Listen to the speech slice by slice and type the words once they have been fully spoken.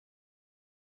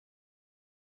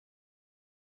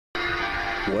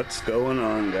What's going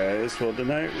on, guys? Well,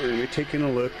 tonight we're going to be taking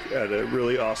a look at a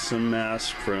really awesome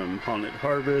mask from Haunted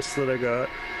Harvest that I got.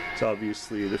 It's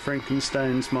obviously the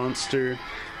Frankenstein's monster.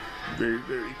 Very,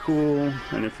 very cool.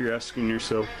 And if you're asking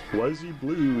yourself, why is he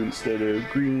blue instead of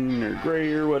green or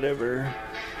gray or whatever?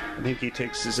 I think he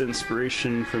takes his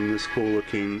inspiration from this cool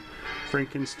looking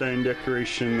Frankenstein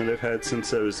decoration that I've had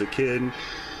since I was a kid.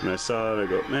 And I saw it, I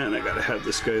go, man, I gotta have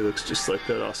this guy. He looks just like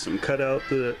that awesome cutout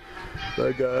that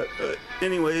I got.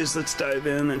 Anyways, let's dive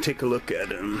in and take a look at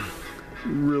him.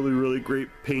 Really, really great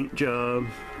paint job.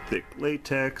 Thick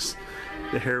latex.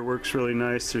 The hair works really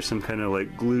nice. There's some kind of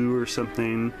like glue or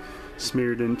something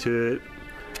smeared into it.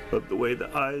 Love the way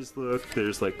the eyes look.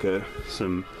 There's like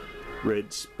some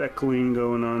red speckling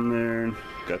going on there.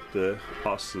 Got the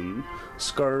awesome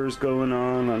scars going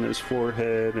on his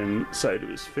forehead and side of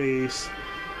his face.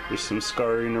 There's some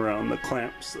scarring around the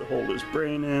clamps that hold his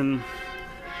brain in.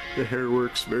 The hair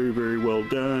works very, very well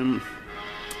done.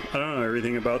 I don't know,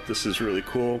 everything about this is really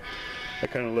cool. I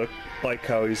kind of like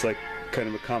how he's like kind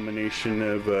of a combination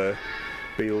of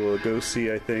Bela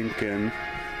Lugosi, I think, and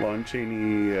Lon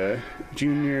Chaney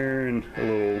Jr. and a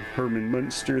little Herman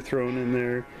Munster thrown in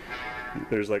there.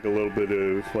 There's like a little bit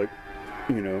of like,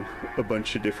 you know, a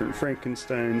bunch of different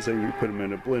Frankensteins and you put them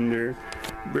in a blender.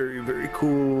 Very, very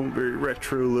cool, very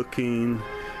retro looking,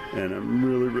 and I'm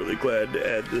really, really glad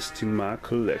to add this to my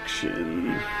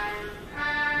collection.